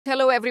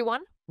Hello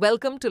everyone.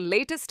 Welcome to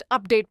latest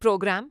update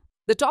program.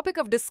 The topic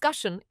of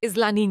discussion is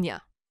La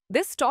Niña.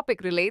 This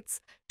topic relates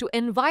to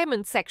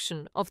environment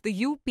section of the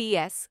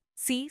UPSC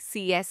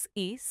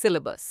CSE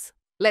syllabus.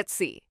 Let's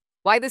see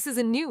why this is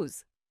in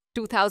news.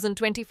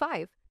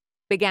 2025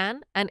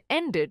 began and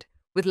ended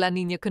with La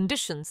Niña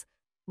conditions,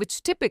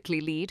 which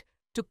typically lead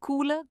to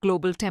cooler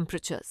global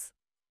temperatures.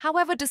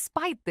 However,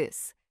 despite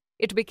this,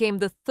 it became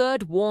the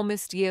third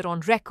warmest year on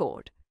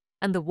record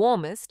and the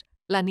warmest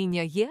La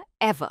Niña year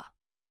ever,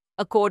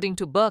 according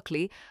to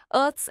Berkeley,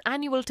 Earth's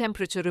Annual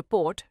Temperature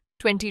Report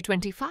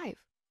 2025.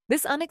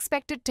 This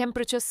unexpected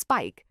temperature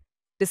spike,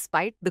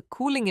 despite the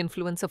cooling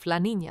influence of La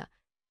Niña,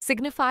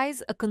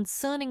 signifies a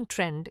concerning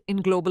trend in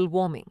global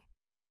warming,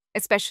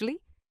 especially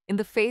in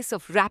the face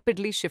of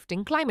rapidly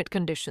shifting climate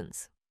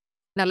conditions.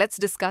 Now let's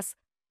discuss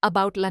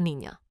about La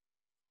Niña.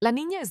 La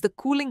Niña is the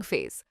cooling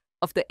phase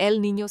of the El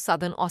Niño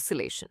Southern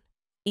Oscillation,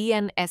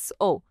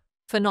 ENSO,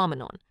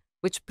 phenomenon,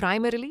 which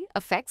primarily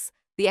affects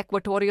the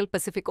equatorial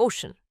Pacific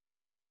Ocean.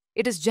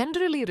 It is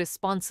generally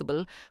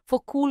responsible for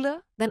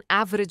cooler than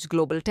average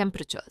global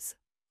temperatures.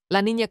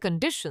 La Niña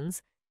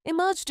conditions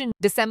emerged in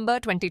December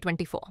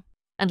 2024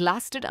 and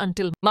lasted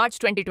until March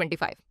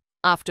 2025,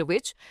 after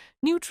which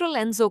neutral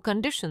ENSO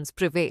conditions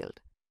prevailed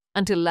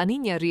until La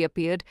Niña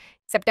reappeared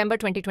September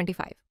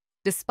 2025.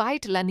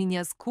 Despite La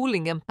Niña's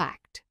cooling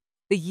impact,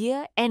 the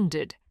year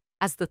ended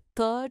as the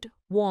third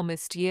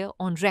warmest year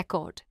on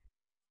record,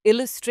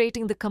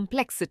 illustrating the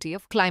complexity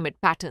of climate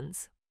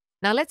patterns.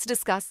 Now let's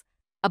discuss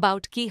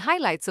about key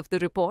highlights of the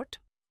report.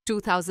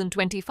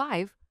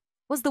 2025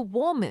 was the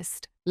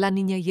warmest La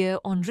Niña year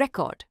on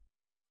record,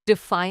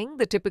 defying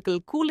the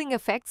typical cooling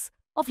effects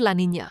of La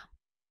Niña.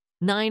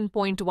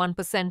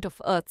 9.1%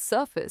 of Earth's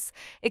surface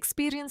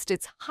experienced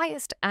its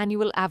highest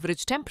annual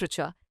average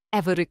temperature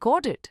ever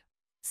recorded.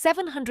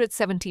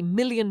 770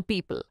 million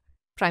people,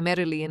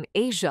 primarily in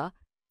Asia,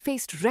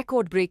 faced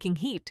record-breaking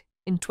heat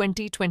in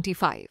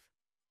 2025.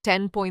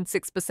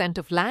 10.6%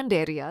 of land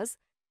areas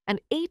and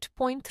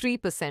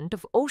 8.3%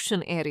 of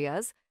ocean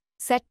areas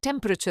set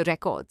temperature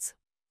records.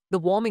 The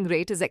warming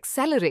rate is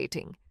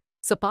accelerating,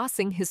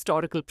 surpassing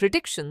historical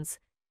predictions,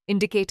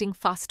 indicating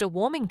faster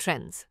warming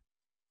trends.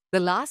 The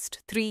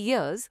last 3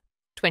 years,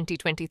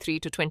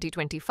 2023 to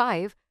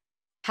 2025,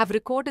 have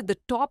recorded the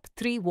top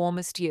 3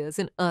 warmest years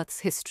in Earth's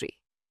history.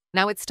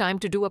 Now it's time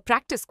to do a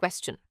practice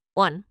question.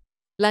 1.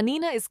 La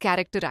Niña is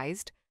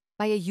characterized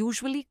by a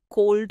usually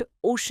cold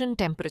ocean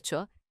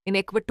temperature in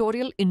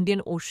equatorial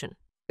Indian Ocean,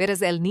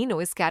 whereas El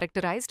Niño is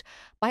characterized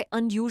by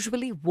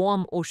unusually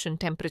warm ocean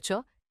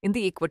temperature in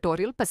the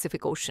equatorial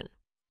Pacific Ocean.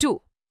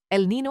 2.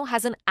 El Niño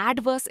has an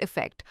adverse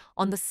effect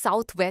on the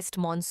southwest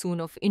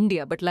monsoon of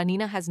India, but La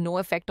Niña has no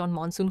effect on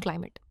monsoon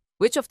climate.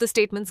 Which of the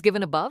statements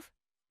given above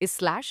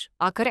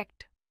are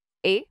correct?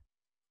 A.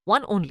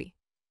 1 only.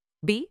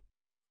 B.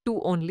 2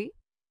 only.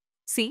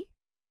 C.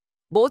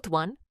 Both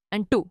 1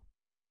 and 2.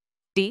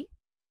 D.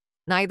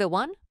 Neither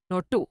 1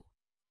 nor 2.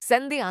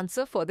 Send the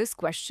answer for this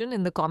question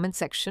in the comment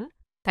section.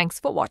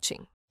 Thanks for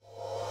watching.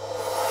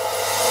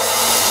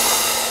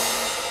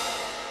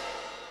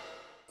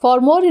 For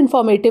more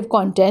informative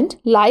content,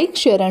 like,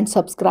 share and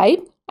subscribe,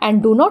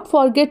 and do not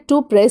forget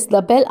to press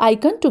the bell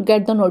icon to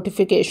get the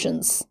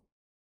notifications.